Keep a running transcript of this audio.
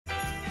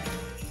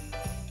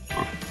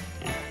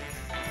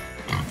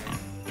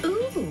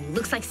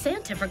Looks like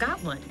Santa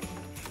forgot one.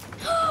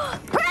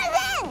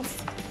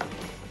 Presents!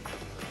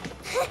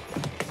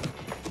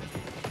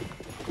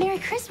 Merry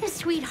Christmas,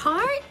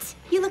 sweetheart.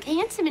 You look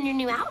handsome in your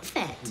new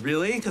outfit.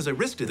 Really? Because I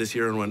risked it this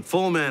year and went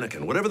full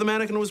mannequin. Whatever the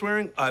mannequin was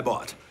wearing, I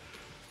bought.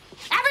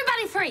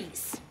 Everybody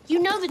freeze. You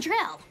know the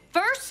drill.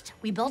 First,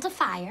 we build a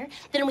fire,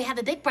 then we have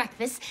a big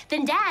breakfast,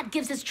 then Dad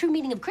gives his true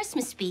meaning of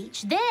Christmas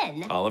speech,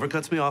 then... Oliver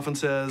cuts me off and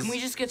says... Can we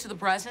just get to the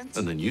presents?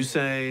 And then you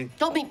say...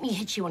 Don't make me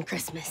hit you on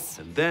Christmas.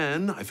 And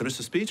then I finish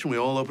the speech and we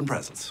all open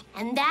presents.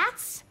 And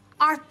that's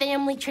our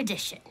family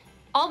tradition.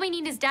 All we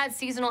need is Dad's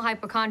seasonal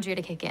hypochondria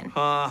to kick in.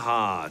 Ha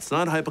ha. It's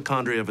not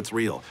hypochondria if it's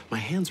real. My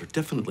hands are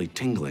definitely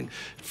tingling.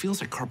 It feels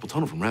like carpal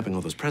tunnel from wrapping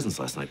all those presents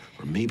last night.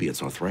 Or maybe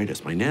it's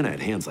arthritis. My Nana had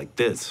hands like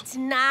this. It's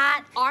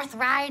not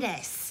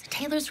arthritis.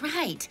 Taylor's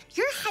right.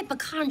 Your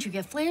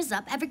hypochondria flares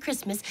up every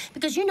Christmas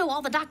because you know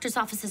all the doctor's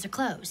offices are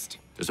closed.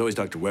 There's always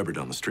Dr. Weber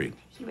down the street.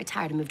 He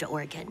retired and moved to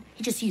Oregon.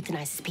 He just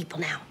euthanizes people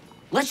now.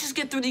 Let's just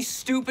get through these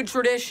stupid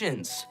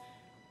traditions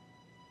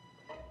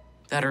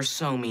that are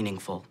so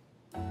meaningful.